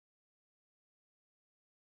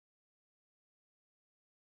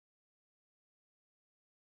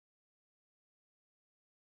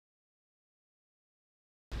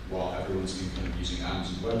while everyone's been kind of using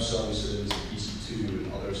Amazon Web Services, EC2,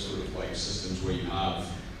 and other sort of like systems where you have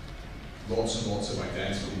lots and lots of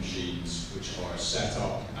identical machines which are set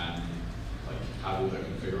up and like have all their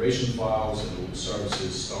configuration files and all the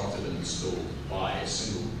services started and installed by a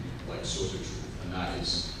single like source of truth, and that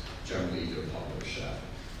is generally either Puppet or Chef.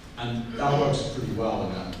 And that works pretty well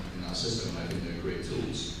in that system, and I think they're great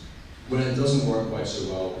tools. When it doesn't work quite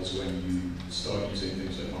so well is when you start using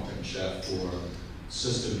things like Puppet and Chef for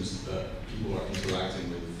systems that people are interacting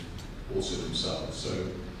with also themselves. So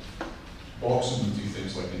Boxen will do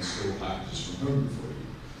things like install packages from home for you.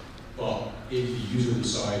 But if the user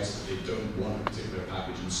decides that they don't want a particular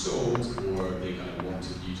package installed, or they kind of want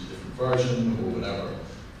to use a different version or whatever,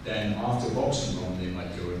 then after Boxen run, they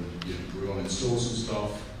might go and brew install some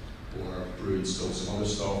stuff, or brew install some other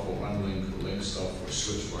stuff, or unlink or link stuff, or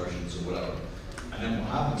switch versions or whatever. And then what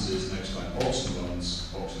happens is next time Boxen runs,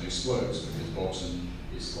 Boxen explodes, because Boxen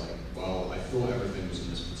is like, well, I thought everything was in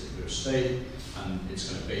this particular state, and it's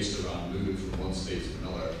kind of based around moving from one state to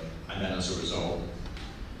another, and then as a result,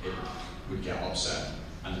 it would get upset.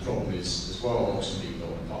 And the problem is, as well, Boxen being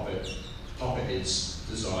built in Puppet, Puppet is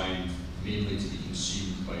designed mainly to be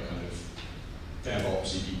consumed by kind of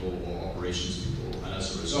DevOpsy people or operations people, and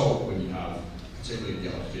as a result, when you have, particularly in the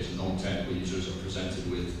application, non-technical users are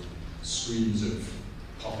presented with screens of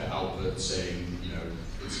Puppet output saying, you know,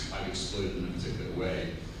 I've exploded in a particular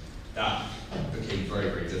way, that became very,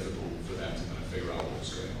 very difficult for them to kind of figure out what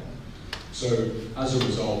was going on. So as a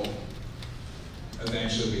result,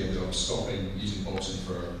 eventually we ended up stopping using Boxen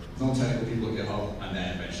for non-technical people at GitHub, and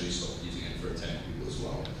then eventually stopped using it for technical people as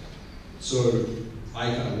well. So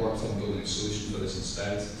I kind of worked on building a solution for this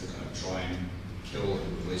instead to kind of try and kill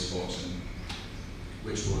and replace Boxen,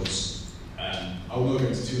 which was, I won't go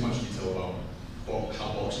into too much detail about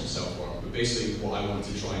how Boxen itself worked, but basically what I wanted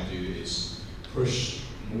to try and do is push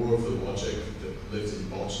more of the logic that lived in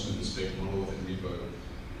Boxen in this big monolithic repo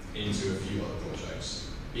into a few other projects.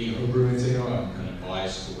 Being a homebrew maintainer, I'm kind of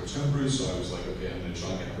biased towards homebrew, so I was like, okay, I'm going to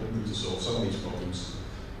try and get homebrew to solve some of these problems,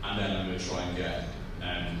 and then I'm going to try and get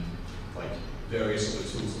like various other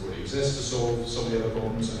tools that already exist to solve some of the other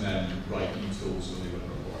problems, and then write new tools when they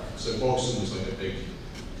wouldn't require. So Boxen was like a big,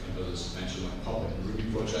 as I mentioned, like Puppet and Ruby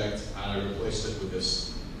project, and I replaced it with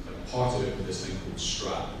this, part of it with this thing called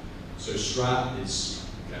Strat. So Strat is,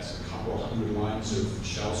 I guess, a couple of hundred lines of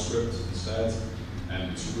shell script instead,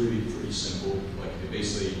 and it's really pretty simple. Like it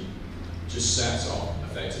basically just sets up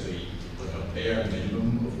effectively like a bare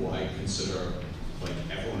minimum of what I consider like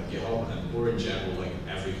everyone at GitHub, and or in general like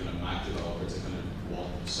every kind of Mac developer to kind of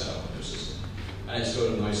want to set up in their system. And it's got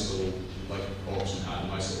a nice little like Boxen had a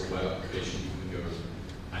nice little web application you can go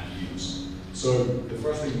and use. So the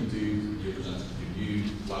first thing you do, you're presented with your new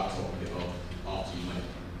laptop on GitHub after you might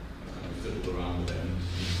kind of fiddled around with it and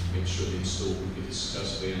make sure the install will get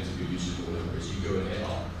successfully into your users or whatever, is you go and hit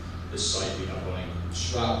up this site we have running,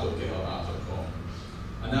 strat.githubapp.com.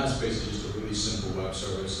 And that's basically just a really simple web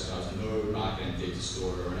service that has no backend data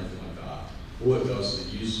store or anything like that. All it does is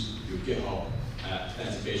it uses your GitHub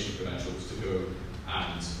authentication credentials to go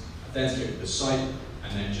and authenticate the site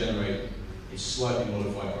and then generate a slightly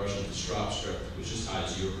modified version of the Strat script, which just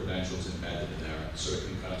has your credentials embedded in there, so it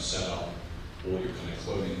can kind of set up all your kind of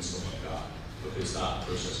cloning and stuff like that, because that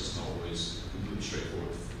process is not always completely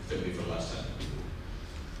straightforward, particularly for less technical people.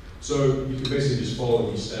 So you can basically just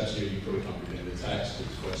follow these steps here. You probably can't read any of the text,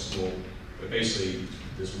 because it's quite small, but basically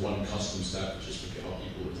there's one custom step just for GitHub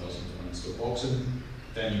people that tells you to uninstall Boxen.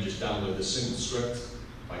 Then you just download this single script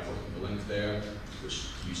by clicking the link there, which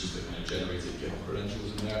uses the kind of generated GitHub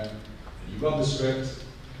credentials in there. And you run the script,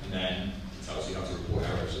 and then it tells you how to report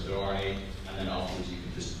errors if there are any, and then afterwards you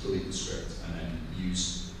can just delete the script and then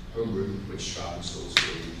use Homebrew, which Strat installs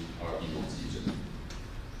for you, however you want to use it.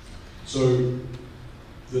 So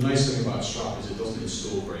the nice thing about Strat is it doesn't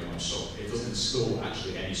install very much software. It doesn't install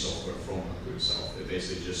actually any software from Homebrew itself. It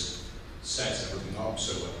basically just sets everything up.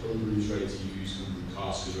 So like Homebrew is ready to use, Homebrew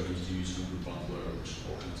Cask is ready to use, Homebrew Bundler, which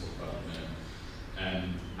I'll kind of talk about in a minute.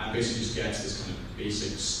 And basically just gets this kind of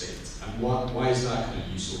basic state. And why is that kind of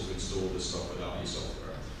useful to install this stuff without any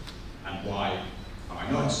software? And why am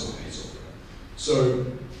I not installing any software? So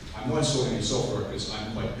I'm not installing any software because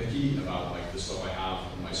I'm quite picky about like the stuff I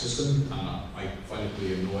have in my system, and I find it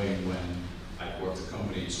really annoying when I've worked at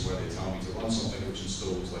companies where they tell me to run something which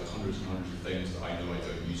installs like hundreds and hundreds of things that I know I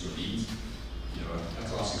don't use or need. You know, a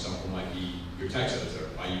classic example might be your text editor.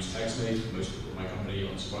 I use TextMate. Most people in my company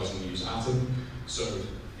unsurprisingly use Atom. So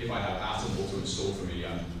if I have Atom auto-install for me,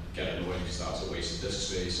 I'm getting annoyed because that's a waste of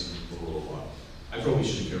disk space and blah, blah, blah. I probably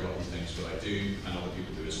shouldn't care about these things, but I do, and other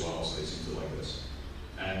people do as well, so they seem to like this.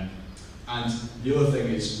 And the other thing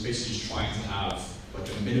is basically just trying to have like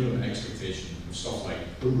a minimum expectation of stuff like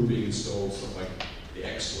Homebrew being installed, stuff like the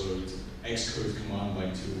Xcode command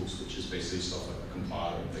line tools, which is basically stuff like a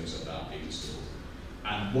compiler and things like that being installed.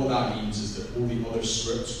 And what that means is that all the other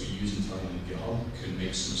scripts we use internally in GitHub can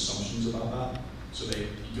make some assumptions about that. So you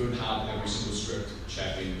don't have every single script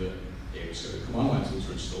checking that Xcode command line tools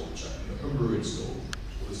are installed, checking that Homebrew installed,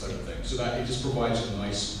 all this type of thing. So that it just provides a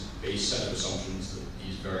nice base set of assumptions that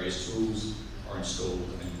these various tools are installed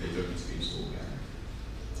and they don't need to be installed again.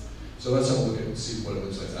 So let's have a look at see what it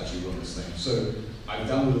looks like to actually run this thing. So I've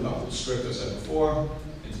downloaded that little script I said before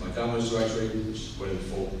into my downloads directory, which is where the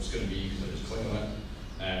default is going to be because I just click on it.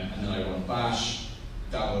 And then I run bash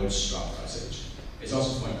download strap.sh. It's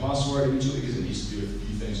also for my password immediately because it needs to do a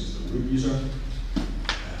few things with the root user.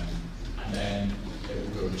 And then it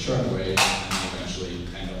will go and churn away and eventually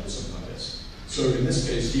end up with something like this. So in this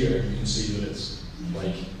case here, you can see that it's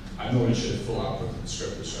like, I'm not going to show the full output of the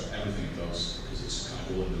script, which shows everything it does because it's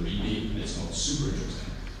kind of all in the README and it's not super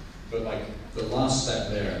interesting. But like the last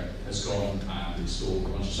step there has gone and installed a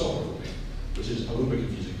bunch of software for me, which is a little bit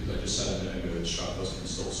confusing because I just said a minute ago that Strap doesn't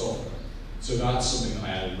install software. So that's something that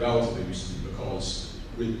I added relatively recently because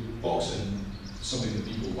with Boxin, something that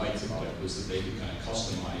people liked about it was that they could kind of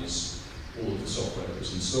customize all of the software that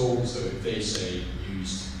was installed. So if they say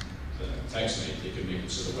used TextMate, they could make it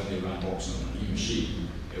so that when they ran Boxin on a new machine,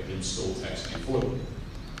 it would install TextMate for them.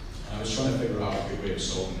 And I was trying to figure out a good way of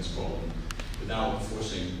solving this problem without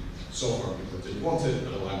forcing software people that didn't want it,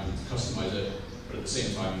 but allowing them to customize it, but at the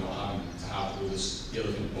same time not having to have all this. The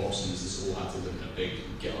other thing with Boxin is this all had to live in a big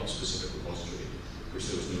GitHub specific repository, which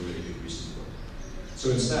there was no really good reason for. So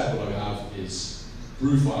instead, what I have is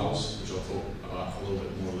brew files, which I'll talk about a little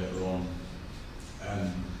bit more later on.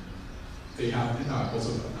 They have, I'll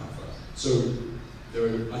talk about that first. So there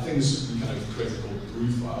are, I think this would be kind of critical brew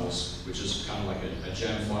files, which is kind of like a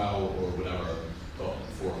gem file or whatever, but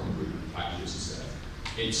for Homebrew packages instead.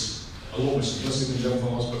 It's a lot more simplistic than gem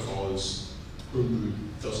files because Homebrew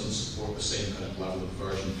doesn't support the same kind of level of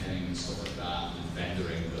version pinning and stuff like that, and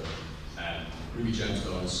vendoring that Ruby Gems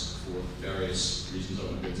does for various reasons I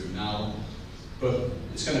won't go through now. But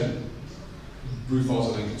it's kind of brew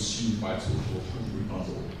files are then consumed by a tool called Homebrew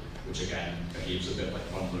Bundle, which again behaves a bit like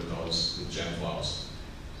Bundler does with gem files.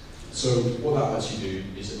 So what that lets you do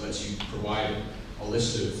is it lets you provide a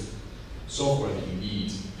list of software that you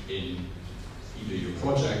need in either your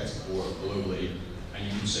project or globally, and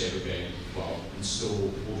you can say, okay, well,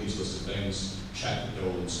 install all these list of things, check that they're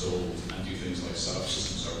all installed, and do things like set up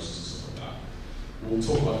system services and stuff like that. We'll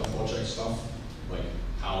talk about the project stuff, like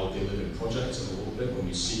how they live in projects in a little bit when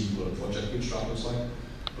we see what a project bootstrap looks like.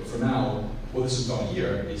 But for now, what this has done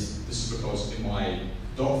here is, this is because in my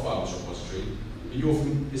doc files repository,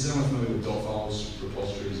 is anyone familiar with doc files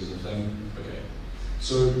repositories as a thing? Okay.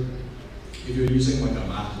 So if you're using like a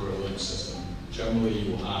Mac or a Linux system, generally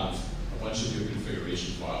you will have a bunch of your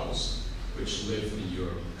configuration files which live in your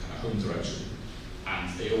kind of home directory. And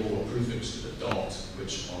they all are prefixed with a dot,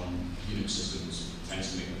 which on Unix systems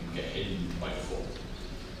tends to make them get hidden by default.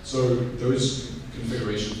 So those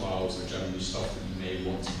configuration files are generally stuff that you may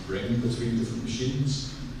want to bring between different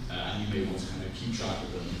machines, and you may want to kind of keep track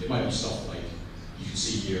of them. It might be stuff like, you can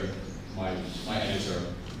see here, my editor,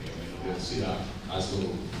 you may not be able to see that, has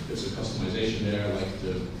little bits of customization there, like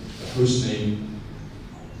the host name.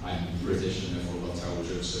 I'm British and therefore love terrible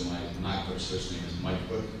jokes, so my MacBook's host name is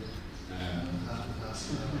McQUAID.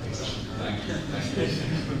 Thank you.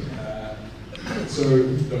 So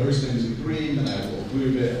the host name is in green, and I have a little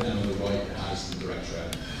blue bit, and then on the right it has the directory.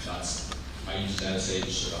 That's, I use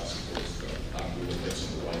SSH, so that's supposed to go. That will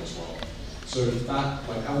bits on the right as well. So that,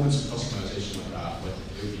 like elements of customization like that, like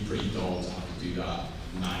it would be pretty dull to have to do that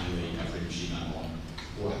manually every machine I'm on,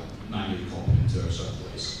 or manually copy into a certain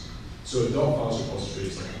place. So a doc files repository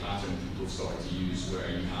is like a pattern people have started to use where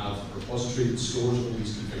you have a repository that stores all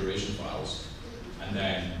these configuration files, and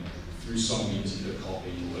then through some means, either copy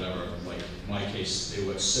or whatever, like in my case, they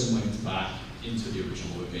were symlinked back into the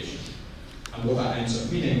original location. And what that ends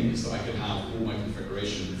up meaning is that I can have all my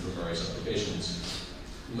configuration for various applications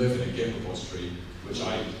live in a Git repository, which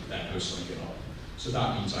I then host on GitHub. So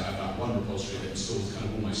that means I have that one repository that installs kind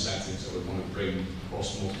of all my settings I would want to bring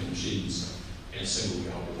across multiple machines in a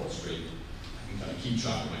single GitHub repository. I can kind of keep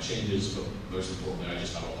track of my changes, but most importantly, I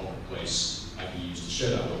just have a public place I can use to share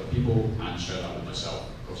that with other people and share that with myself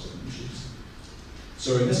across different machines.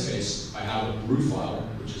 So in this case, I have a brew file,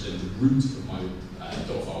 which is in the root of my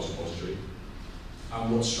doc files repository.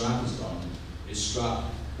 And what Strap has done is Strap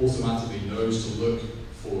automatically knows to look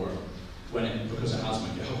for when it, because it has my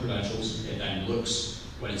GitHub credentials, it then looks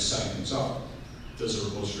when it's setting things up does a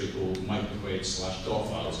repository called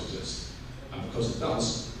McQUAID/.files exist? And because it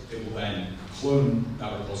does, it will then clone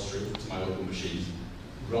that repository to my local machine,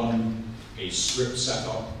 run a script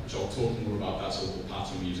setup, which I'll talk more about. That's a little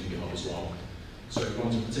pattern we use in GitHub as well. So it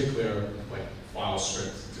runs a particular file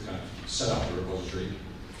script to kind of set up the repository,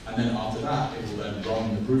 and then after that, it will then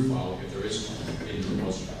run the brew file if there is one in the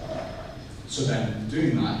repository. So then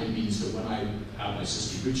doing that, it means that when I have my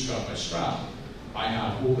system bootstrapped by Strap, I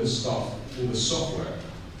have all this stuff, all this software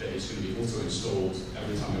that is going to be auto-installed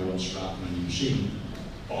every time I run Strap on a new machine,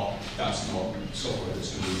 but that's not software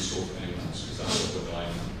that's going to be installed for anyone else, because that's software that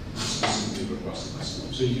I specifically requested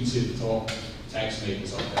myself. So you can see at the top, TextMate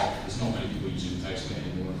is up there. There's not many people using TextMate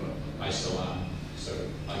anymore, but I still am. So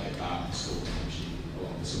I get that installed on the machine,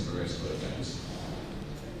 along with some various other things.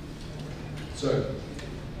 So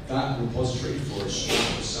that repository for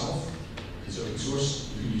Strap itself is open source.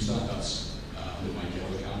 You can use that. That's under my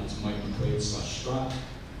GitHub account. It's McQUAID/Strap.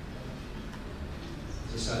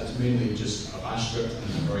 As I said, it's mainly just a bash script and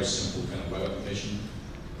a very simple kind of web application,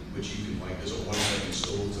 which you can, there's a one-click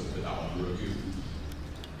install to put that on Heroku.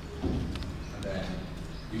 And then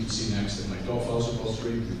you can see next in my .files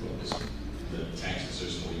repository, we've got this, the text is so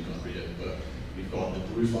small you can't read it, but we've got the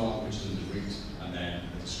brew file, which is in the root, and then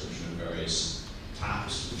a description of various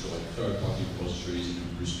tabs, which are third-party repositories in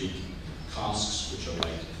Brew speak, casks, which are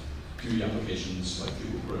GUI applications like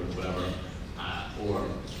Google Chrome, whatever, or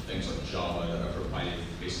things like Java that are provided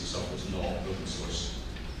basic stuff that's not open source.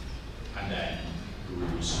 And then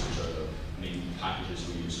brews, which are the main packages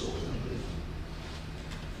we install within Brew.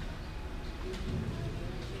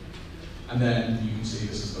 And then you can see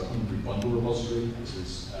this is the Homebrew bundle repository. This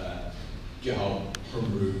is GitHub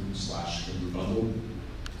Homebrew/Homebrew bundle.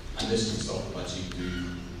 And this is stuff that lets you do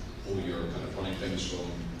all your kind of running things from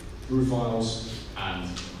brew files and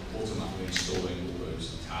automatically installing all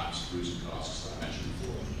those tabs, brews, and casks that I mentioned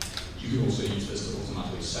before. You can also use this to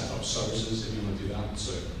automatically set up services if you want to do that.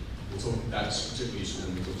 So we'll talk, that's particularly useful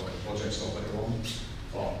when we talk about project stuff later on.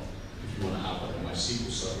 But if you want to have a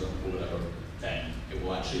MySQL server or whatever, then it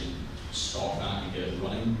will actually start that and get it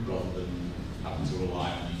running rather than having to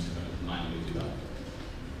rely on you to kind of manually do that.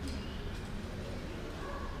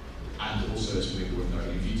 And also, it's maybe worth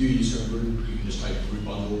noting, if you do use Homebrew, you can just type brew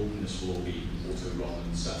bundle, and this will all be auto-run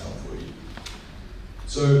and set up for you.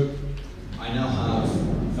 So I now have,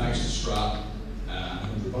 thanks to Strap and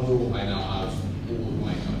Homebrew bundle, I now have all of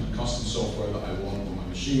my kind of custom software that I want on my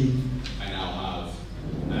machine. I now have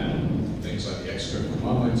things like the external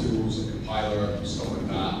command line tools, the compiler, stuff like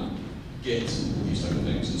that, Git, all these type of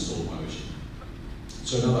things installed on my machine.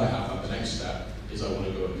 So now that I have that, the next step is I want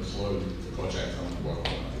to go and clone the project I want to work on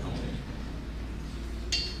at the company.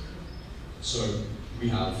 So we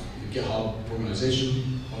have the GitHub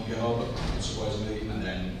organization on GitHub, unsurprisingly, and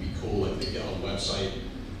then we call the GitHub website.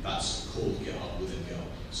 That's called GitHub within GitHub.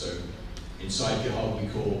 So inside GitHub, we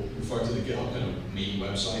refer to the GitHub kind of main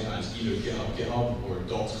website as either GitHub or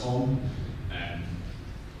 .com.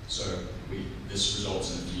 So this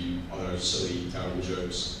results in a few other silly, terrible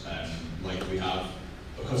jokes. Like we have,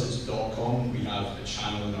 because it's .com, we have a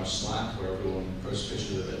channel in our Slack where everyone posts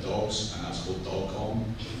pictures of their dogs, and that's called .com.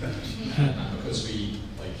 And because we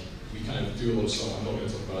kind of do a lot of stuff, I'm not going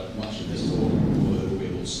to talk about it much in this talk, although there will be a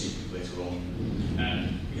little sneak peek later on.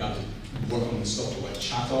 We have to work on stuff like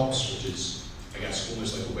chat ops, which is, I guess,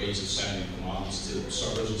 almost like a ways of sending commands to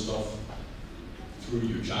servers and stuff through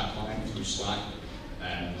your chat client, through Slack.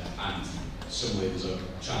 And similarly, there's a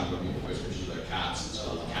channel where people post pictures of their cats, it's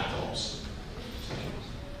called cat ops.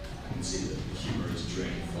 I can see that the humor is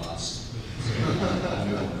draining fast.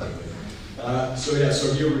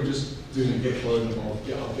 So here we're just doing a git clone of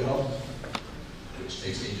GitHub, which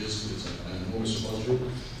takes ages because it's an enormous repository.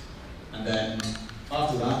 And then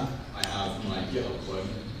after that, I have my GitHub clone.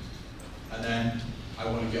 And then I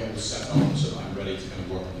want to get all set up so that I'm ready to kind of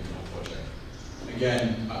work on the GitHub project.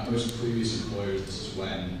 Again, at most previous employers, this is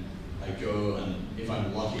when I go and, if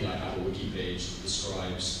I'm lucky, I have a wiki page that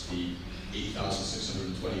describes the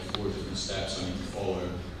 8,624 different steps I need to follow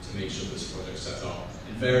to make sure this project's set up.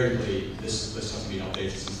 Invariably, this hasn't been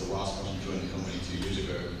updated since the last person joined the company 2 years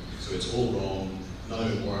ago, so it's all wrong, none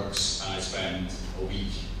of it works, and I spend a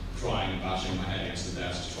week crying and bashing my head against the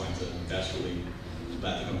desk trying to desperately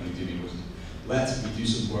let the company do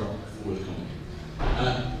some work for the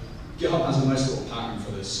company. GitHub has a nice little pattern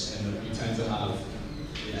for this, in that we tend to have,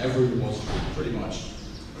 in every repository, pretty much,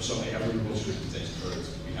 or certainly every repository that contains code,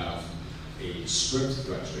 we have a script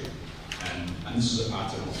directory. And this is a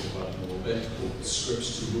pattern I'll talk about in a little bit, called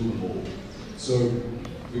scripts to rule them all. So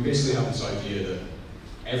we basically have this idea that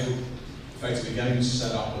effectively getting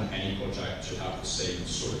set up on any project should have the same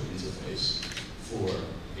sort of interface for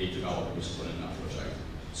a developer who's running that project.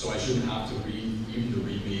 So I shouldn't have to read, even the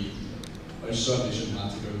README, I certainly shouldn't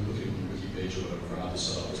have to go looking on the wiki page or whatever for how to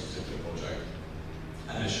set up this particular project.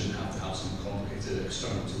 And I shouldn't have to have some complicated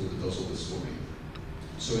external tool that does all this for me.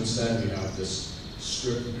 So instead we have this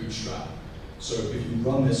script bootstrap. So if you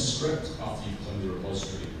run this script after you've cloned the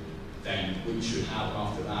repository, then what you should have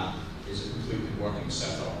after that is a completely working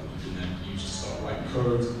setup that you can then use to start writing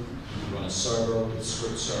code. You can run a server with a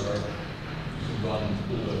script server. You can run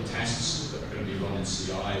all the tests that are going to be run in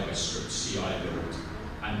CI by script CI build.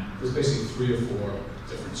 And there's basically 3 or 4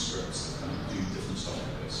 different scripts that kind of do different stuff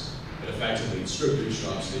like this. But effectively, script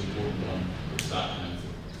bootstrap's the important one, which that kind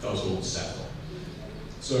of does all the setup.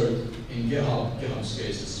 So in GitHub's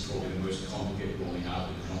case, this is probably the most complicated one we have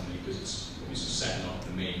in the company because it's obviously setting up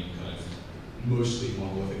the main kind of mostly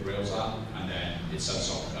monolithic Rails app, and then it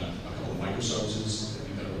sets up kind of a couple of microservices that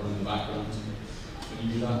you kind of run in the background when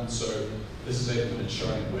you do that. So this is it in a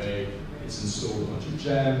churning way. It's installed a bunch of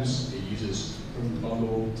gems. It uses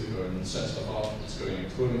Bundle to go and set stuff up. It's going and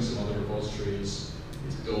cloning some other repositories.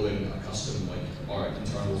 It's building a custom, like our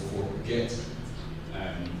internal fork of Git.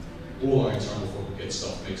 All our internal fork of Git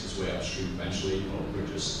stuff makes its way upstream eventually, but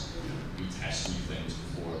we test new things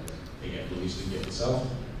before they get released in Git itself.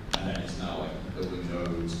 And then it's now like building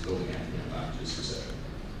nodes, building npm packages, etc.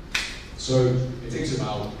 So it takes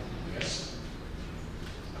about, I guess,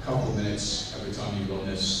 a couple of minutes every time you run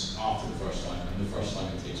this after the first time, and the first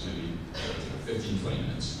time it takes maybe 15-20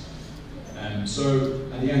 minutes. So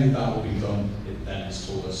at the end of that, all being done, it then has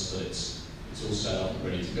told us that it's all set up and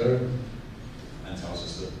ready to go, and tells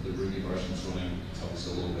us that the Ruby version is running. Tells us a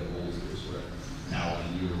little bit old because we're now on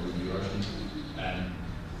a newer Ruby version.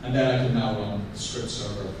 And then I can now run the script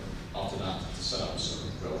server after that to set up a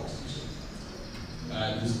server relatively soon.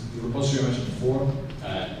 The repository I mentioned before,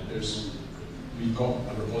 we've got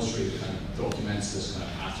a repository that kind of documents this kind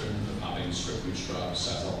of pattern of having a script bootstrap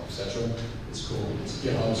set up, etc. It's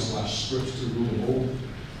GitHub/script to rule them all.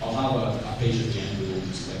 I'll have a page at the end with all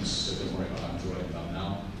these links, so don't worry about having to write them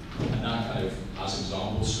now. And that kind of has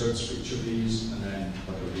example scripts for each of these, and then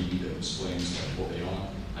like a read that explains like what they are,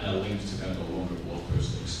 and a link to kind of a longer blog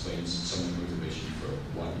post that explains some of the motivation for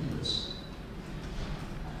why we do this.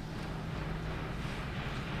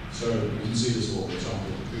 So you can see this little example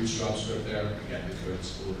of the bootstrap script there. Again, the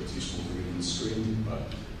code's a little bit too small to read on the screen, but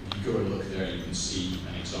if you go and look there, you can see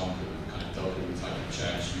an example of kind of double the type of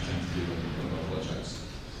checks we tend to do on our projects.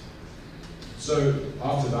 So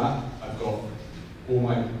after that, I've got all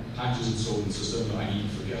my packages installed in the system that I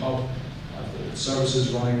need for GitHub. I've got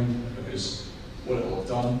services running, because what it will have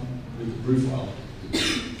done with the brew file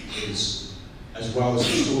is, as well as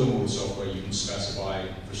installing all the software, you can specify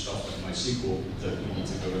for stuff like MySQL that you need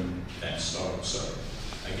to go and then start up server.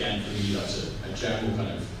 Again, for me, that's a general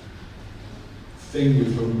kind of thing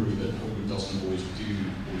with Homebrew that Homebrew doesn't always do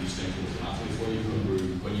all these things automatically for you.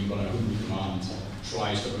 Homebrew, when you run a Homebrew command,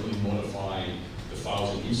 tries to really modify the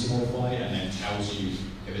files it needs to modify, and then tells you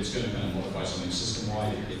if it's going to kind of modify something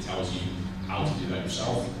system-wide, it tells you how to do that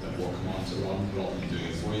yourself and what command to run rather than doing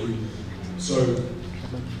it for you. So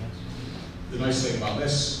the nice thing about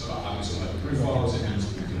this, about having something like the brew files, it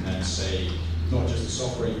means that you can then say not just the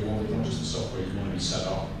software you want, not just the software you want to be set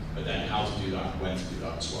up, but then how to do that, when to do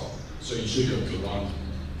that as well. So you should be able to run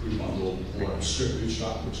brew bundle or script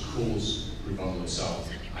bootstrap, which calls brew bundle itself,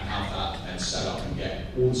 and have that then set up and get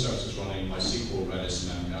all the services running, MySQL, Redis,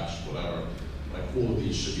 Memcache, whatever. Like all of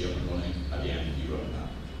these should be up and running at the end of you running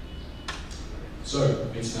that. So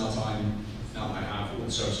it's now time, now that I have all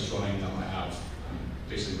the services running, now that I have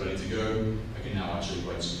basically ready to go, I can now actually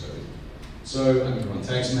write some code. So I'm going to run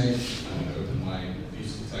TextMate, I'm going to open my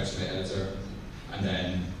beautiful TextMate editor, and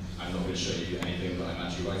then I'm not going to show you anything that I'm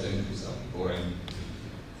actually writing because that would be boring.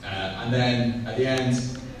 And then at the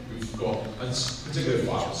end, we've got a particular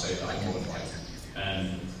file, say, that I modified.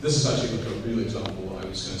 And this is actually like a real example. I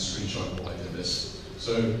was going to screenshot while I did this.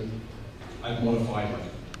 So I've modified like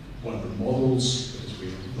one of the models because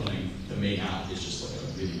we're running the main app is just like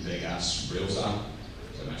a really big ass Rails app.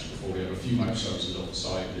 As I mentioned before, we have a few microservices off the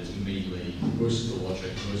side, but it's mainly most of the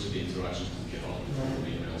logic, most of the interactions with GitHub for the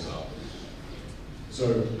main Rails app.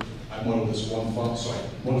 So I modeled this one file, so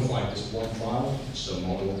I modified this one file, which is a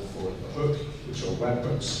model for the hook, which are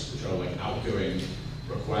webhooks, which are like outgoing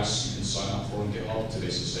requests you can sign up for on GitHub to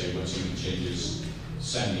basically say when something changes,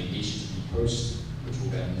 send me an HTTP post, which will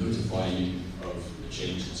then notify you of the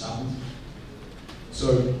change that's happened.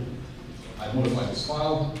 So I modified this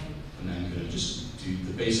file, and then I'm going to just do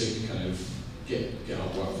the basic kind of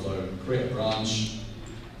GitHub workflow, create a branch,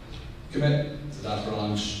 commit to that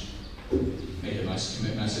branch, make a nice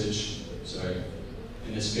commit message. So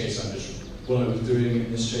in this case, I'm just what I was doing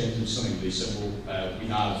in this change was something really simple. We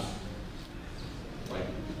have, like,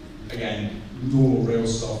 again, normal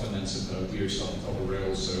Rails stuff and then some kind of weird stuff on top of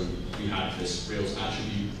Rails. So we had this Rails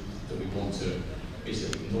attribute that we want to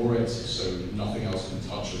basically ignore it, so nothing else can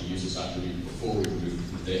touch or use this attribute before we remove it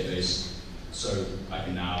from the database. So I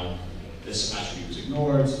can now, this attribute was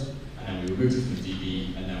ignored, and then we removed it from the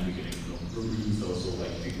DB, and then we can remove those little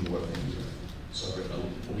like ignore things. So I've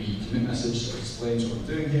written a wee commit message that explains what I'm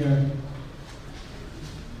doing here.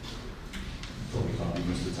 Probably can't read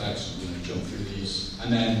most of the text, so I'm going to jump through these.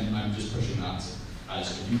 And then I'm just pushing that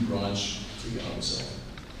as a new branch to GitHub itself.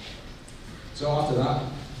 So after that,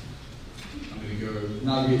 I'm going to go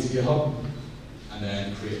navigate to GitHub and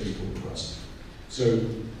then create a new pull request. So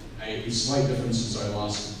a slight difference since I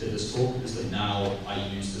last did this talk is that now I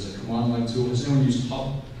use this as a command line tool. Has anyone used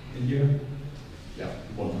Hub in here? Yeah,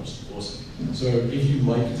 one person, awesome. So if you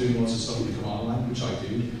like doing lots of stuff in the command line, which I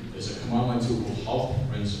do, there's a command line tool called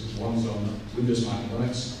Hub, runs on Windows, Mac, and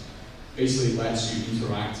Linux. Basically lets you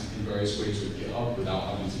interact in various ways with GitHub without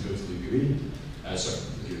having to go to the GUI,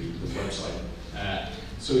 the website.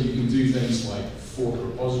 So you can do things like fork a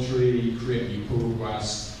repository, create a new pull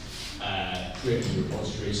request, create a new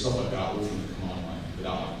repository, stuff like that, all from the command line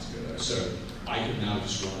without having to go there. So I can now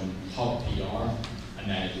just run hub PR,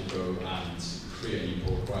 and then it will go and create a new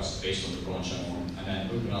pull request based on the branch I'm on, and then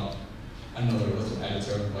open up another little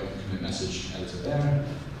editor, like the commit message editor there,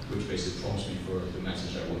 which basically prompts me for the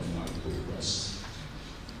message I want for my pull request.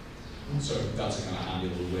 So that's a kind of handy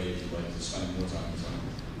little way if you like to spend more time with time.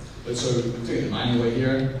 But so I'm doing the manual way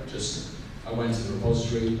here. Just I went to the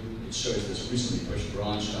repository. It shows this recently pushed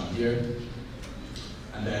branch down here,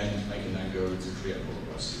 and then I can then go to create a pull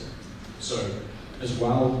request here. So as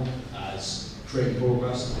well as creating a pull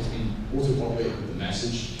request, it's been auto-populated with the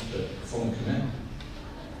message that from the commit.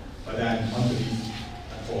 But then underneath,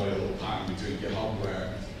 I follow a little pattern we do in GitHub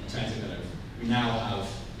where we tend to we now have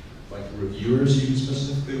like reviewers you can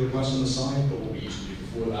specifically request on the side, but what we used to do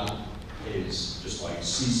before that is just like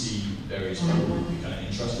CC various people who would be kind of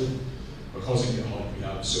interested. Because in GitHub we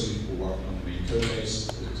have so many people working on the main code base,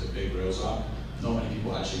 it's a big Rails app, not many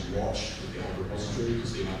people actually watch the GitHub repository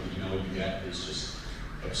because the amount of email you get is just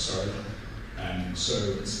absurd.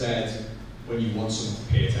 So instead, when you want someone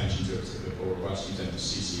to pay attention to a particular pull request, you tend to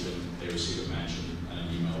CC them, they receive a mention and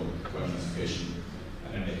an email web notification,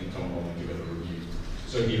 and then they can come along and give it a review.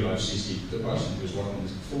 So here I've CC'd the person who was working on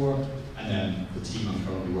this before, and then the team I'm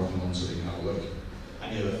currently working on so they can have a look.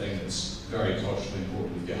 And the other thing that's very culturally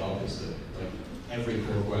important with GitHub is that like every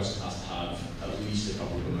pull request has to have at least a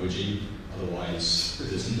couple of emoji, otherwise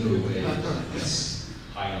there's no way it's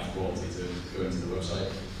high enough quality to go into the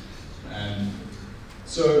website.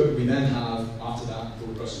 So we then have, after that pull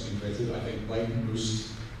request has been created, I think like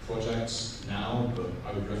most projects now, but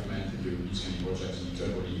I would recommend that you're using any projects and you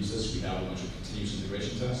don't already use this, we have a bunch of continuous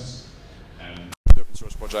integration tests. Open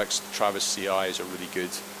source projects, Travis CI is a really good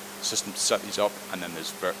system to set these up, and then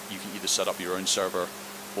you can either set up your own server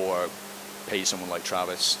or pay someone like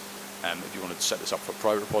Travis if you wanted to set this up for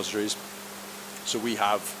private repositories. So we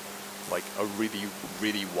have like a really,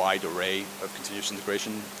 really wide array of continuous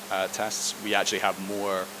integration tests. We actually have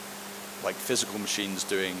more like physical machines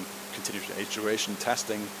doing continuous integration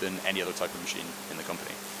testing than any other type of machine in the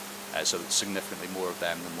company. So it's significantly more of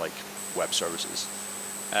them than like web services.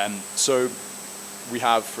 So we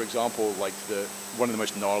have, for example, like one of the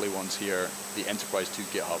most gnarly ones here, the Enterprise 2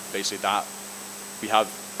 GitHub. Basically that, we have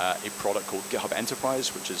a product called GitHub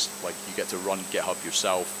Enterprise, which is like you get to run GitHub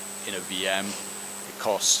yourself in a VM. It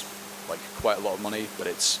costs like quite a lot of money, but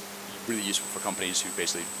it's really useful for companies who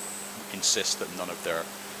basically insist that none of their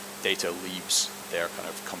data leaves their kind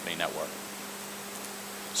of company network.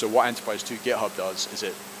 So what Enterprise 2 GitHub does is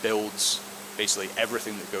it builds basically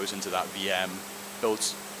everything that goes into that VM,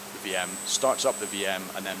 builds the VM, starts up the VM,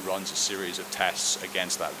 and then runs a series of tests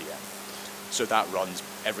against that VM. So that runs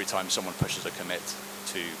every time someone pushes a commit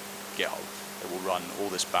to GitHub. It will run all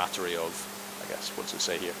this battery of, I guess, what does it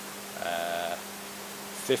say here?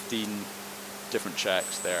 15 different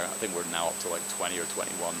checks there. I think we're now up to like 20 or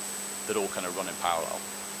 21 that all kind of run in parallel.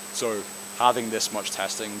 So having this much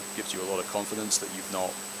testing gives you a lot of confidence that you've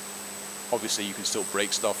not, obviously you can still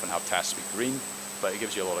break stuff and have tests be green, but it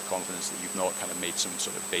gives you a lot of confidence that you've not kind of made some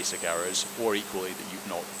sort of basic errors, or equally that you've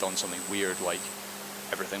not done something weird like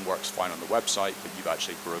everything works fine on the website, but you've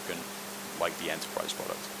actually broken like the enterprise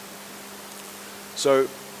product. So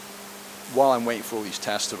while I'm waiting for all these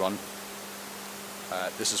tests to run,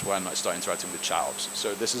 this is when I start interacting with chat ops.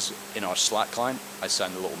 So this is in our Slack client. I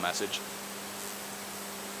send a little message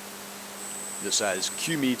that says,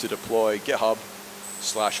 queue me to deploy GitHub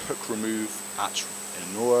 /hook remove @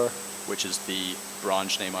 ignore which is the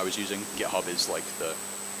branch name I was using. GitHub is like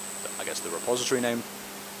I guess the repository name.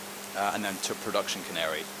 And then to production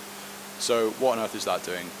canary. So what on earth is that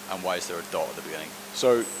doing, and why is there a dot at the beginning?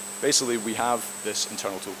 So basically we have this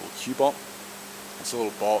internal tool called QBot. It's a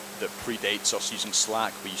little bot that predates us using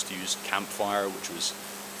Slack. We used to use Campfire, which was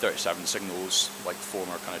 37 signals, like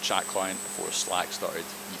former kind of chat client before Slack started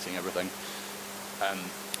eating everything.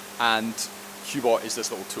 And QBot is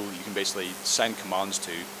this little tool that you can basically send commands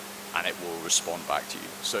to, and it will respond back to you.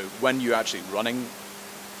 So when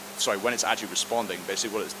it's actually responding,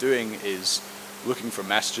 basically what it's doing is looking for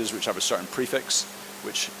messages which have a certain prefix,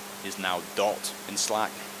 which is now dot in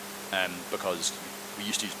Slack, because we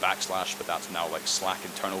used to use backslash, but that's now like Slack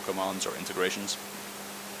internal commands or integrations.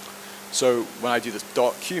 So when I do this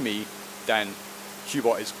dot qme, then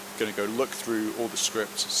QBot is going to go look through all the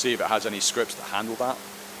scripts, see if it has any scripts that handle that.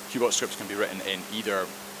 QBot scripts can be written in either,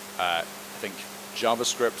 I think,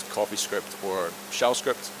 JavaScript, CoffeeScript, or shell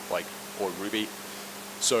script, or Ruby.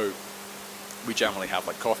 So we generally have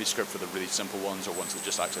like CoffeeScript for the really simple ones, or ones that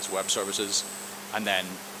just access web services, and then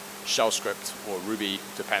shell script or Ruby,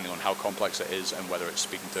 depending on how complex it is and whether it's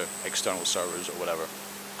speaking to external servers or whatever.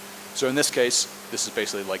 So in this case, this is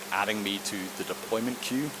basically like adding me to the deployment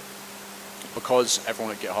queue. Because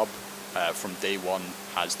everyone at GitHub from day one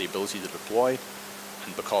has the ability to deploy,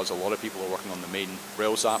 and because a lot of people are working on the main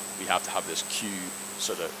Rails app, we have to have this queue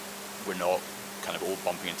so that we're not kind of all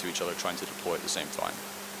bumping into each other trying to deploy at the same time.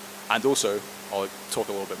 And also, I'll talk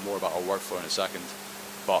a little bit more about our workflow in a second,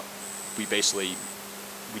 but we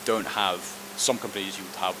don't have, some companies you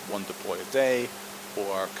would have one deploy a day,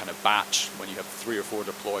 or kind of batch. When you have 3 or 4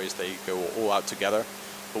 deploys, they go all out together.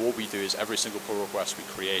 But what we do is every single pull request we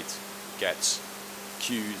create gets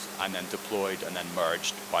queued and then deployed and then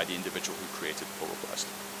merged by the individual who created the pull request.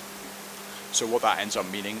 So what that ends up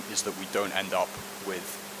meaning is that we don't end up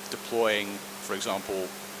with deploying, for example,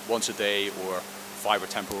 once a day or 5 or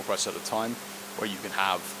 10 pull requests at a time, where you can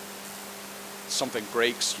have something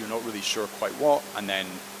breaks, you're not really sure quite what, and then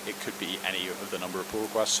it could be any of the number of pull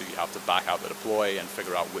requests, so you have to back out the deploy and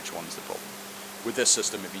figure out which one's the problem. With this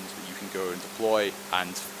system, it means that you can go and deploy,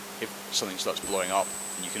 and if something starts blowing up,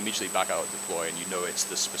 then you can immediately back out the deploy, and you know it's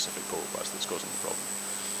this specific pull request that's causing the problem.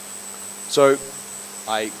 So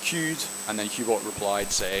I queued, and then QBot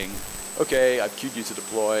replied saying, okay, I've queued you to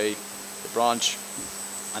deploy the branch,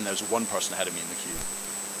 and there's one person ahead of me in the queue.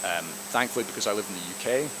 Thankfully, because I live in the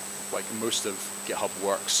UK, like most of GitHub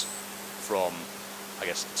works from, I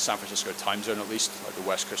guess, San Francisco time zone at least, like the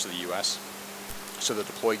west coast of the US. So the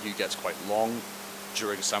deploy queue gets quite long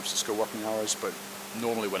during San Francisco working hours, but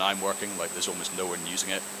normally when I'm working, like there's almost no one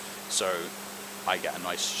using it. So I get a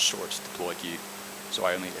nice short deploy queue. So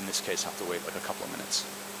I only, in this case, have to wait like a couple of minutes.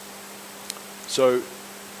 So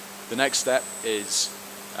the next step is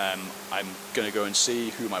I'm going to go and see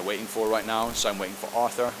who am I waiting for right now. So I'm waiting for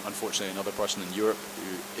Arthur, unfortunately another person in Europe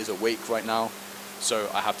who is awake right now. So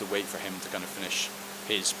I have to wait for him to kind of finish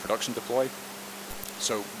his production deploy.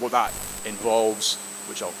 So what that involves,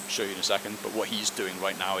 which I'll show you in a second, but what he's doing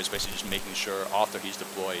right now is basically just making sure after he's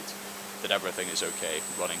deployed that everything is okay,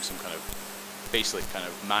 running some kind of basically kind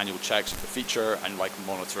of manual checks of the feature and like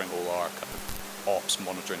monitoring all our kind of ops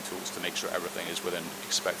monitoring tools to make sure everything is within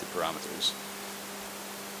expected parameters.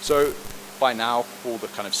 So by now, all the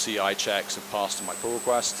kind of CI checks have passed on my pull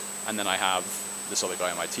request, and then I have this other guy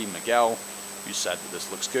on my team, Miguel, who said that this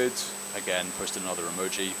looks good. Again, posted another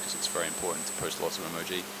emoji, because it's very important to post lots of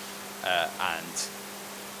emoji, and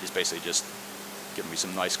is basically just giving me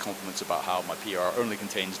some nice compliments about how my PR only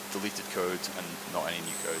contains deleted code and not any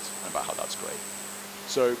new code, and about how that's great.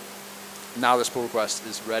 So now this pull request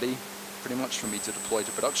is ready, pretty much, for me to deploy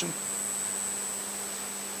to production.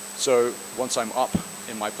 So once I'm up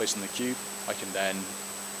in my place in the queue, I can then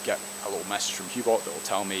get a little message from QBot that will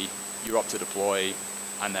tell me you're up to deploy,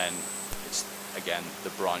 and then it's again the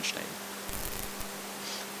branch name.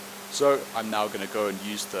 So I'm now going to go and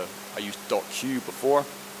use I used .q before.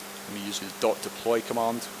 I'm going to use the .deploy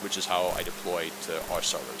command, which is how I deploy to our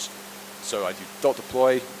servers. So I do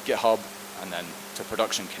 .deploy, GitHub, and then to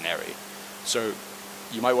production canary. So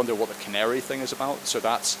you might wonder what the canary thing is about. So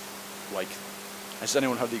that's like, has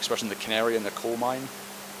anyone heard the expression the canary in the coal mine?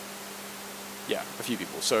 Yeah, a few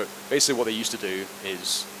people. So basically what they used to do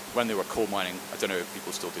is when they were coal mining, I don't know if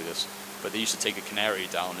people still do this, but they used to take a canary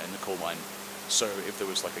down in the coal mine. So if there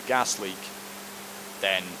was like a gas leak,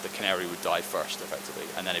 then the canary would die first, effectively.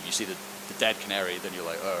 And then if you see the dead canary, then you're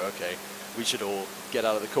like, oh, okay, we should all get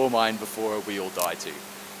out of the coal mine before we all die too.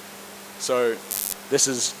 So this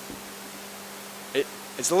is,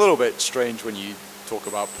 it's a little bit strange when you talk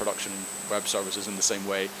about production web services in the same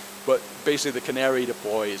way, but basically the canary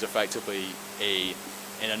deploy is effectively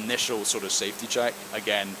an initial sort of safety check.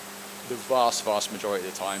 Again, the vast majority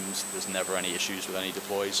of the times there's never any issues with any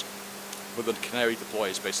deploys. But the canary deploy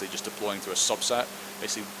is basically just deploying to a subset,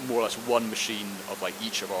 basically more or less one machine of like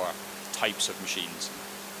each of our types of machines,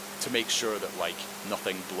 to make sure that like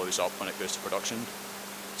nothing blows up when it goes to production.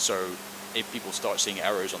 So if people start seeing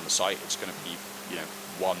errors on the site, it's going to be,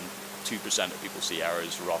 1-2% of people see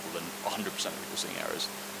errors rather than 100% of people seeing errors,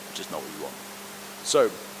 which is not what we want.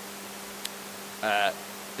 So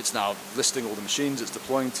it's now listing all the machines it's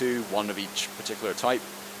deploying to, one of each particular type,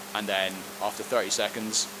 and then after 30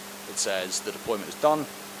 seconds it says the deployment is done,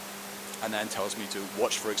 and then tells me to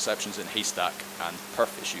watch for exceptions in Haystack and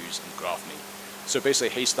perf issues in GraphMe. So basically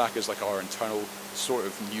Haystack is like our internal sort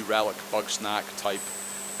of New Relic bug snack type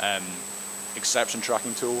exception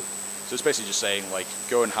tracking tool. So it's basically just saying like,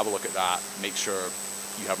 go and have a look at that, make sure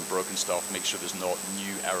you haven't broken stuff, make sure there's not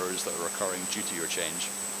new errors that are occurring due to your change.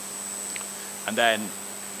 And then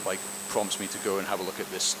like prompts me to go and have a look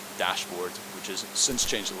at this dashboard, which has since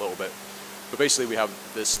changed a little bit. But basically we have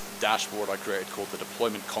this dashboard I created called the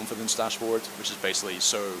Deployment Confidence Dashboard, which is basically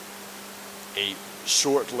a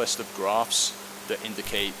short list of graphs that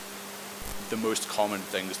indicate the most common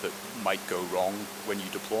things that might go wrong when you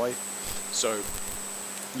deploy. So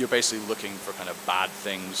you're basically looking for kind of bad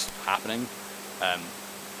things happening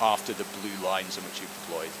after the blue lines in which you've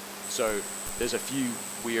deployed. So there's a few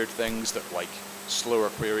weird things that like slower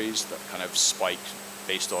queries that kind of spike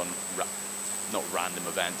based on not random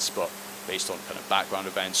events, but based on kind of background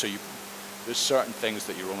events. So there's certain things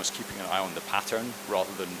that you're almost keeping an eye on the pattern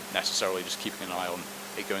rather than necessarily just keeping an eye on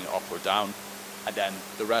it going up or down. And then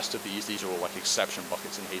the rest of these are all like exception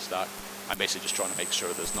buckets in Haystack. I'm basically just trying to make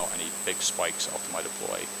sure there's not any big spikes after my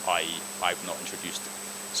deploy, i.e. I've not introduced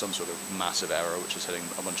some sort of massive error which is hitting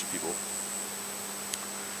a bunch of people.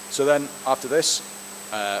 So then after this,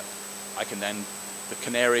 I can then, the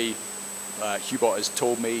canary, Hubot has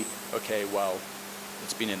told me, okay, well,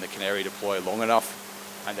 it's been in the canary deploy long enough,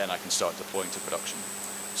 and then I can start deploying to production.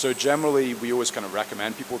 So generally, we always kind of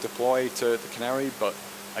recommend people deploy to the canary, but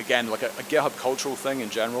again, like a GitHub cultural thing in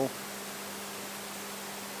general,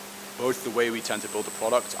 both the way we tend to build a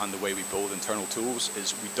product and the way we build internal tools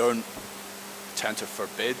is we don't tend to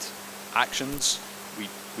forbid actions.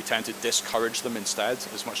 We tend to discourage them instead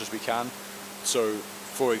as much as we can. So,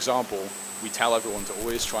 for example, we tell everyone to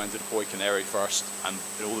always try and deploy canary first, and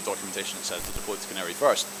in all the documentation it says to deploy to canary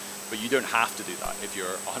first. But you don't have to do that. If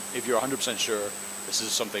you're 100% sure this is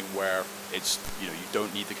something where it's, you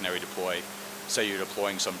don't need the canary deploy. Say you're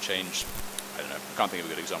deploying some change, I don't know, I can't think of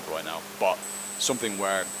a good example right now, but something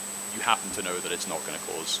where you happen to know that it's not going to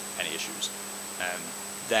cause any issues.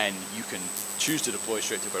 Then you can choose to deploy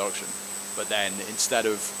straight to production. But then instead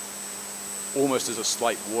of, almost as a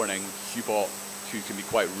slight warning, Hubot, who can be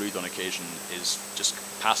quite rude on occasion, is just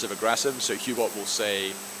passive aggressive. So Hubot will say,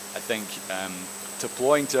 I think,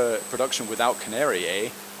 deploying to production without canary,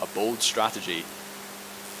 a bold strategy.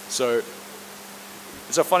 So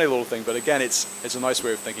it's a funny little thing, but again, it's a nice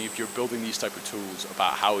way of thinking if you're building these type of tools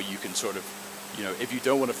about how you can sort of, if you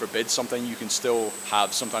don't want to forbid something, you can still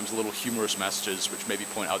have sometimes little humorous messages which maybe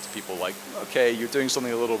point out to people like, okay, you're doing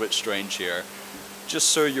something a little bit strange here. Just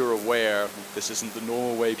so you're aware, this isn't the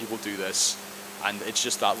normal way people do this. And it's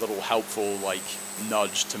just that little helpful like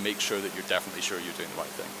nudge to make sure that you're definitely sure you're doing the right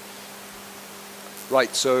thing.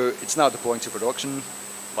 Right, so it's now deploying to production,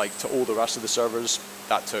 like to all the rest of the servers.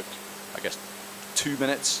 That took, I guess, 2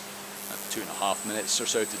 minutes, 2.5 minutes or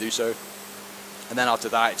so to do so. And then after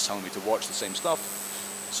that, it's telling me to watch the same stuff.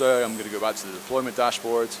 So I'm going to go back to the deployment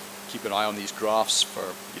dashboard, keep an eye on these graphs for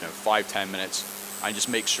 5-10 minutes, and just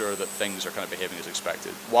make sure that things are kind of behaving as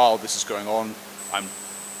expected. While this is going on, I'm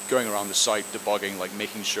going around the site debugging, like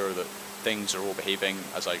making sure that things are all behaving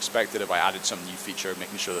as I expected. If I added some new feature,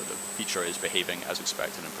 making sure that the feature is behaving as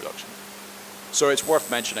expected in production. So it's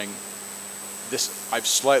worth mentioning this. I've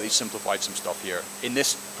slightly simplified some stuff here. In this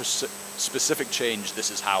specific change,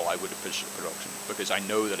 this is how I would have pushed it to production, because I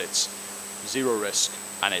know that it's zero risk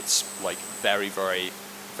and it's like very, very,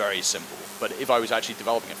 very simple. But if I was actually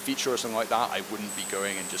developing a feature or something like that, I wouldn't be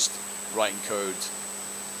going and just writing code,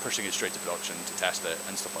 pushing it straight to production to test it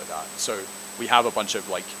and stuff like that. So we have a bunch of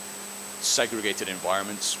like segregated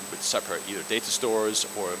environments with separate either data stores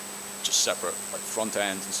or just separate like front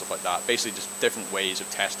ends and stuff like that. Basically just different ways of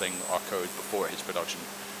testing our code before it hits production,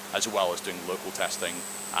 as well as doing local testing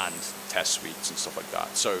and test suites and stuff like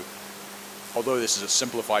that. So although this is a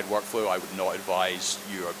simplified workflow, I would not advise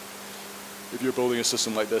you, if you're building a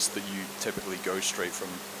system like this, that you typically go straight from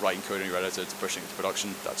writing code in your editor to pushing it to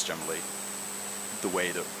production. That's generally the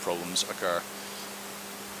way that problems occur.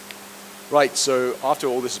 Right, so after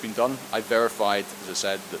all this has been done, I've verified, as I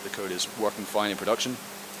said, that the code is working fine in production.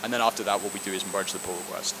 And then after that, what we do is merge the pull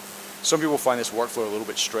request. Some people find this workflow a little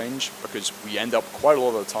bit strange because we end up quite a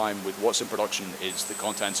lot of the time with what's in production is the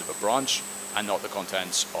contents of a branch and not the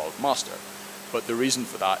contents of master. But the reason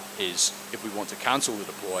for that is if we want to cancel the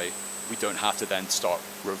deploy, we don't have to then start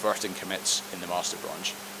reverting commits in the master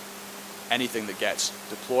branch. Anything that gets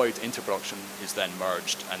deployed into production is then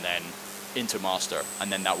merged and then into master,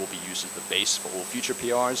 and then that will be used as the base for all future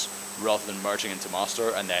PRs rather than merging into master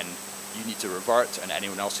and then you need to revert, and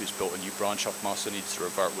anyone else who's built a new branch off master needs to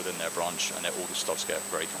revert within their branch, and all the stuffs get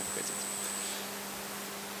very complicated.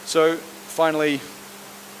 So finally,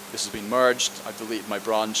 this has been merged. I've deleted my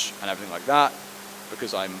branch and everything like that.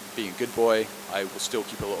 Because I'm being a good boy, I will still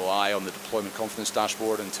keep a little eye on the deployment confidence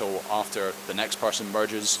dashboard until after the next person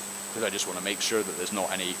merges, because I just want to make sure that there's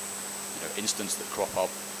not any instance that crop up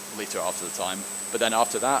later after the time. But then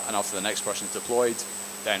after that, and after the next person is deployed,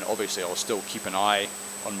 then obviously I'll still keep an eye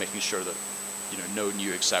on making sure that no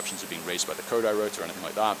new exceptions are being raised by the code I wrote or anything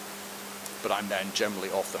like that. But I'm then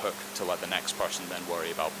generally off the hook to let the next person then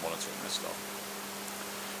worry about monitoring this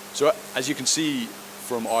stuff. So as you can see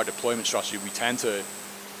from our deployment strategy, we tend to,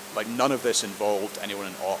 none of this involved anyone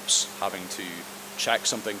in ops having to check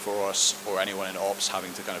something for us or anyone in ops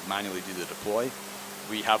having to kind of manually do the deploy.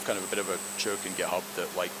 We have kind of a bit of a joke in GitHub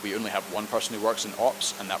that we only have one person who works in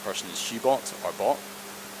ops, and that person is Hubot, our bot.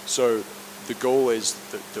 So the goal is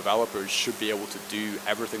that developers should be able to do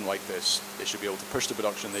everything like this. They should be able to push to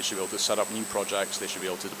production, they should be able to set up new projects, they should be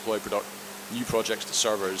able to deploy new projects to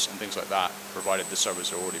servers and things like that, provided the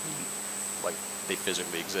servers are already being, they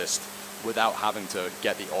physically exist, without having to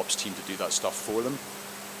get the ops team to do that stuff for them.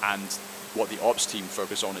 And what the ops team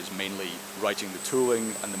focus on is mainly writing the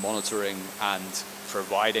tooling and the monitoring and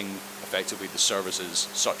providing effectively the services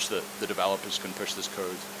such that the developers can push this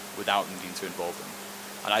code without needing to involve them.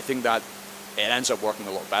 And I think that it ends up working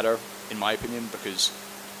a lot better, in my opinion, because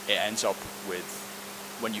it ends up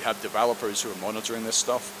with, when you have developers who are monitoring this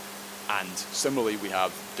stuff, and similarly we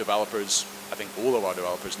have developers, I think all of our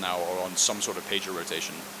developers now are on some sort of pager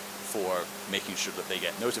rotation for making sure that they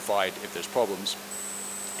get notified if there's problems.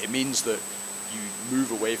 It means that you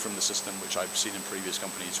move away from the system, which I've seen in previous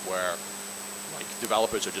companies, where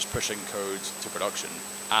developers are just pushing code to production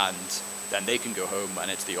and then they can go home and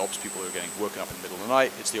it's the ops people who are getting woken up in the middle of the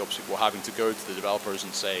night. It's the ops people having to go to the developers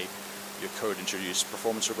and say, your code introduced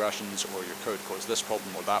performance regressions, or your code caused this problem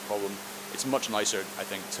or that problem. It's much nicer, I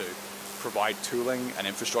think, to provide tooling and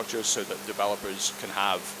infrastructure so that developers can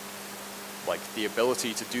have the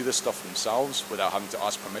ability to do this stuff themselves without having to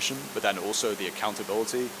ask permission, but then also the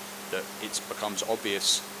accountability that it becomes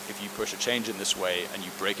obvious if you push a change in this way and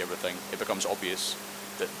you break everything, it becomes obvious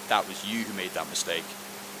that that was you who made that mistake.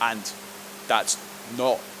 And that's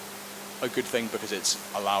not a good thing because it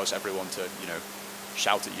allows everyone to,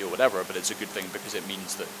 shout at you or whatever, but it's a good thing because it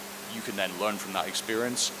means that you can then learn from that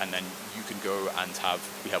experience, and then you can go and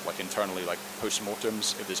we have internally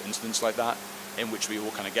post-mortems if there's incidents like that, in which we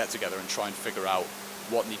all kind of get together and try and figure out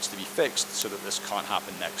what needs to be fixed so that this can't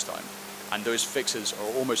happen next time. And those fixes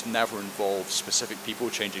are almost never involve specific people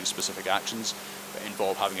changing specific actions, but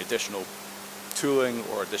involve having additional tooling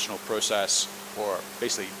or additional process or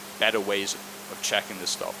basically better ways of checking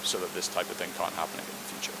this stuff so that this type of thing can't happen again in the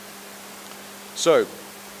future. So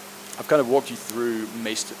I've kind of walked you through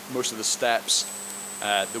most of the steps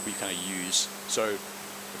that we kind of use. So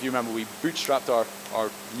if you remember, we bootstrapped our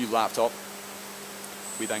new laptop.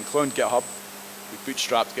 We then cloned GitHub. We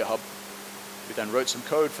bootstrapped GitHub. We then wrote some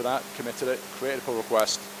code for that, committed it, created a pull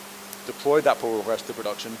request, deployed that pull request to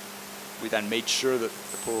production. We then made sure that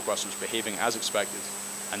the pull request was behaving as expected,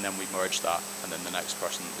 and then we merged that, and then the next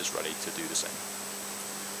person is ready to do the same.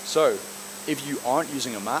 So if you aren't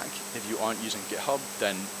using a Mac, if you aren't using GitHub,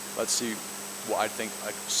 then let's see what I think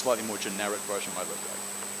a slightly more generic version might look like.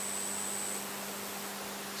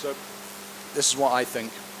 So this is what I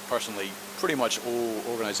think, personally, pretty much all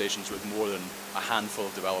organizations with more than a handful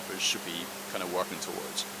of developers should be kind of working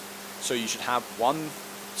towards. So you should have one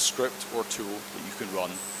script or tool that you can run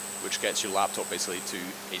which gets your laptop basically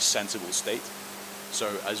to a sensible state. So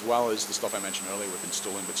as well as the stuff I mentioned earlier with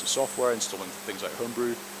installing bits of software, installing things like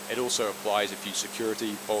Homebrew, it also applies a few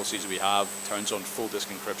security policies we have, turns on full disk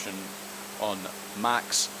encryption on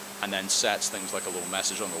Macs, and then sets things like a little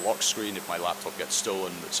message on the lock screen if my laptop gets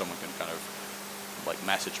stolen, that someone can kind of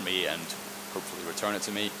message me and hopefully return it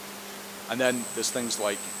to me. And then there's things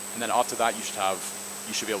and then after that you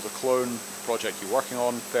should be able to clone the project you're working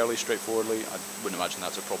on fairly straightforwardly. I wouldn't imagine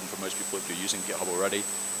that's a problem for most people if you're using GitHub already.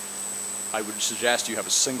 I would suggest you have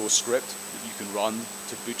a single script that you can run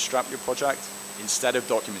to bootstrap your project instead of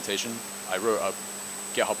documentation. I wrote a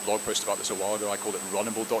GitHub blog post about this a while ago. I called it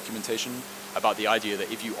runnable documentation, about the idea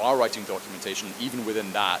that if you are writing documentation, even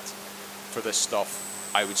within that, for this stuff,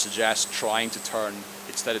 I would suggest trying to turn,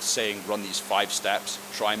 instead of saying run these 5 steps,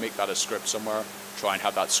 try and make that a script somewhere, try and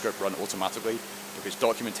have that script run automatically, because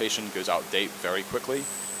documentation goes out of date very quickly,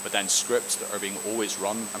 but then scripts that are being always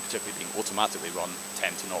run, and particularly being automatically run,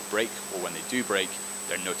 tend to not break, or when they do break,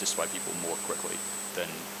 they're noticed by people more quickly than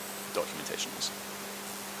documentation is.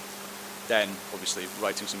 Then, obviously,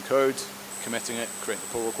 writing some code, committing it, creating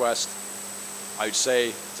the pull request. I would say,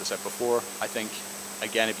 as I said before, I think,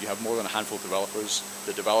 again, if you have more than a handful of developers,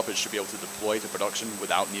 the developers should be able to deploy to production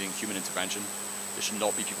without needing human intervention. There should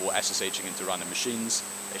not be people SSHing into random machines.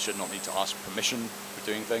 They should not need to ask permission for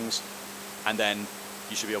doing things. And then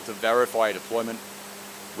you should be able to verify a deployment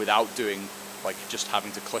without doing, like, just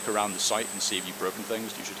having to click around the site and see if you've broken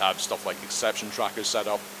things. You should have stuff like exception trackers set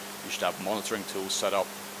up. You should have monitoring tools set up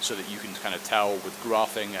so that you can kind of tell with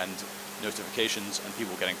graphing and notifications and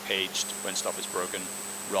people getting paged when stuff is broken,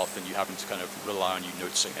 rather than you having to kind of rely on you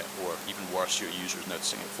noticing it, or even worse, your users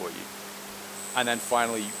noticing it for you. And then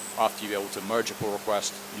finally, after you're able to merge a pull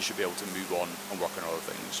request, you should be able to move on and work on other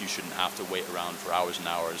things. You shouldn't have to wait around for hours and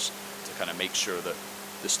hours to kind of make sure that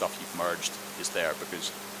the stuff you've merged is there, because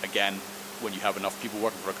again, when you have enough people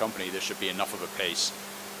working for a company, there should be enough of a pace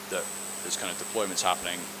that there's kind of deployments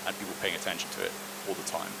happening and people paying attention to it all the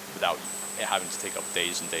time without it having to take up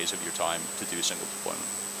days and days of your time to do a single deployment.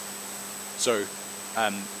 So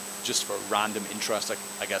just for random interest,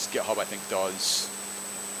 I guess GitHub, I think, does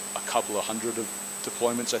a couple of hundred of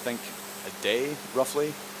deployments, I think, a day,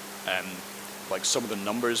 roughly. Like, some of the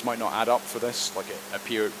numbers might not add up for this, like it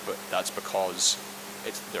appeared, but that's because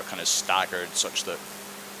they're kind of staggered such that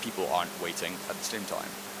people aren't waiting at the same time.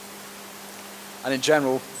 And in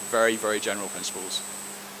general, very, very general principles.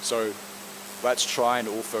 So let's try and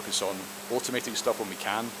all focus on automating stuff when we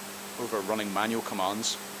can over running manual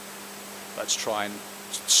commands. Let's try and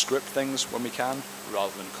script things when we can,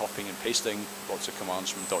 rather than copying and pasting lots of commands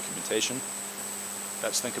from documentation.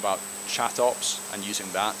 Let's think about chat ops and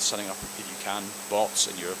using that, setting up, if you can, bots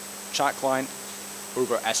in your chat client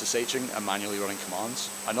over SSHing and manually running commands.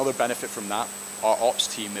 Another benefit from that, our ops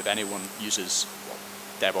team, if anyone uses, well,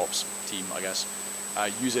 DevOps team, I guess,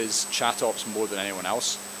 uses chat ops more than anyone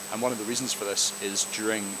else. And one of the reasons for this is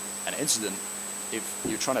during an incident, if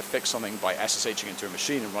you're trying to fix something by SSHing into a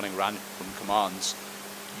machine and running random commands,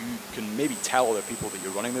 you can maybe tell other people that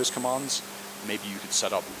you're running those commands. Maybe you could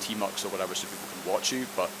set up tmux or whatever so people can watch you,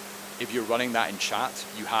 but if you're running that in chat,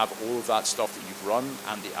 you have all of that stuff that you've run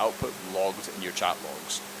and the output logged in your chat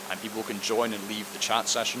logs. And people can join and leave the chat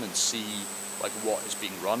session and see like what is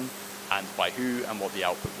being run and by who and what the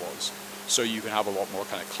output was. So you can have a lot more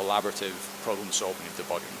kind of collaborative problem solving and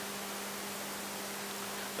debugging.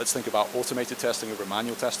 Let's think about automated testing over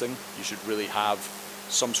manual testing. You should really have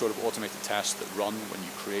some sort of automated test that run when you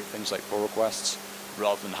create things like pull requests,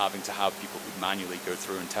 rather than having to have people who manually go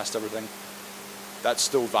through and test everything. That's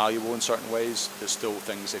still valuable in certain ways. There's still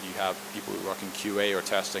things, if you have people who work in QA or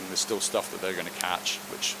testing, there's still stuff that they're going to catch,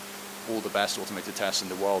 which all the best automated tests in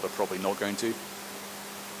the world are probably not going to.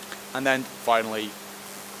 And then finally,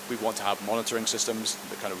 we want to have monitoring systems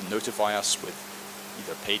that kind of notify us with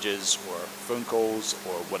either pages or phone calls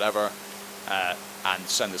or whatever, and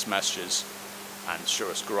send us messages and show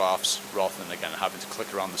us graphs, rather than, again, having to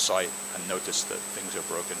click around the site and notice that things are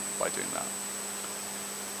broken by doing that.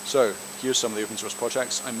 So here's some of the open source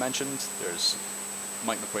projects I mentioned. There's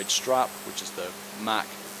McQUAID Strap, which is the Mac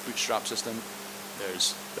bootstrap system.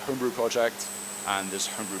 There's the Homebrew project, and there's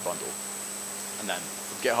Homebrew Bundle. And then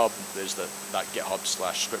from GitHub, there's that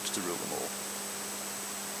GitHub/scripts to rule them all.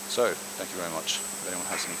 So thank you very much. If anyone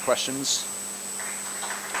has any questions.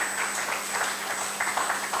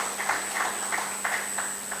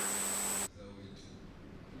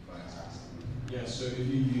 Yeah, so if you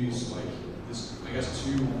use like this, I guess,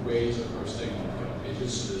 two ways of hosting GitHub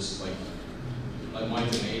pages. So there's like my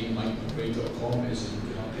domain, McQUAID.com, is in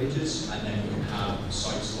GitHub pages, and then you can have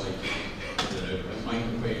sites like, I don't know,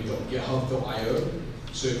 McQUAID.github.io.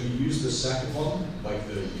 So if you use the second one, like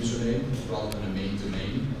the username rather than a main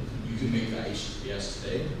domain, you can make that HTTPS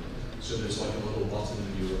today. So there's like a little button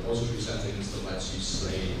in your repository settings that lets you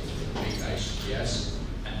say make that HTTPS.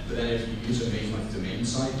 But then if you use a main domain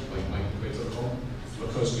site like McQUAID.com,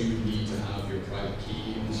 because we would need to have your private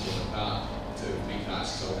key and stuff like that to make that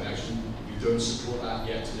SSL connection, you don't support that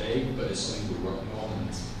yet today, but it's something we're working on and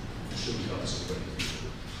should be done some point in the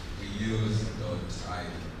future. We use .io.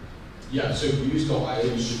 Yeah, so if we use .io,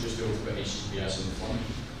 you should just be able to put HTTPS in the front,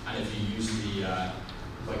 and if you use the,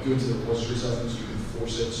 like go into the repository settings, you can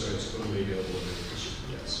force it so it's only available if it's just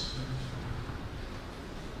yes.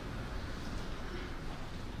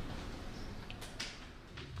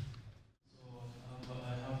 So I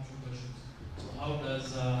have two questions. So how does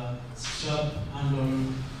Sharp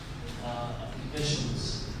handle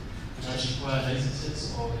applications that require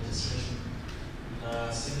licenses or registration?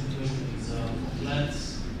 The second question is for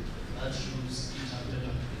clients that use GitHub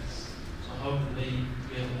database. So how do they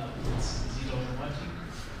get updates? Is it automatic,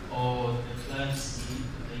 or the clients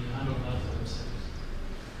they handle that for themselves?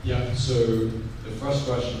 Yeah, so the first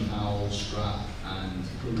question, how Strap and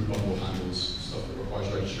Guru Bundle handles stuff that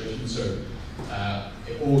requires registration. So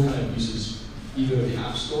it all kind of uses either the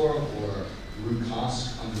App Store or Root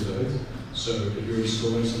Cask under the hood. So if you're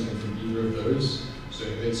installing something from either of those, so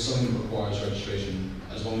if it's something that requires registration,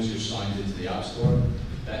 as long as you're signed into the App Store,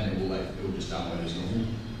 then it will just download as normal.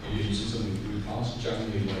 If you're using something with Root Cask,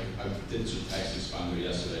 generally, like I did some text expander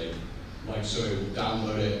yesterday, like so it will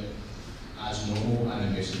download it as normal, and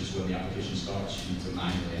then basically just when the application starts, you need to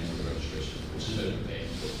manually enter the registration, which is a bit of a pain,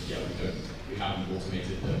 but yeah, we haven't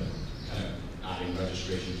automated the kind of adding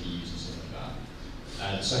registration keys and stuff like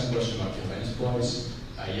that. The second question about GitHub Enterprise,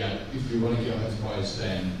 yeah, if you're running GitHub Enterprise,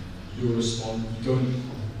 then you don't,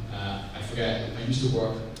 I forget, I used to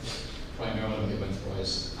work primarily on GitHub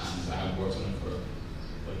Enterprise, and I haven't worked on it for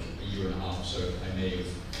like a year and a half, so I may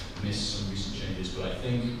have missed some recent changes, but I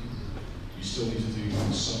think you still need to do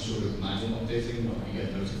some sort of manual updating, like you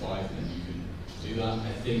get notified and then you can do that.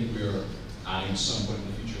 I think we're adding at some point in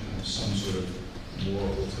the future kind of some sort of more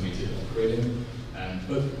automated upgrading.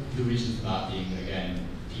 But the reason for that being, again,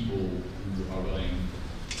 people who are running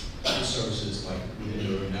services like within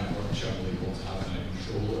their own network generally want to have kind of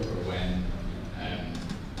control over when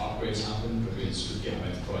upgrades happen, because with GitHub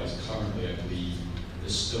Enterprise currently, I believe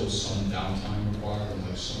there's still some downtime required on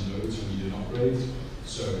like some nodes when you do an upgrade.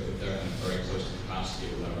 So if they're kind of very close to capacity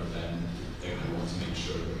or whatever, then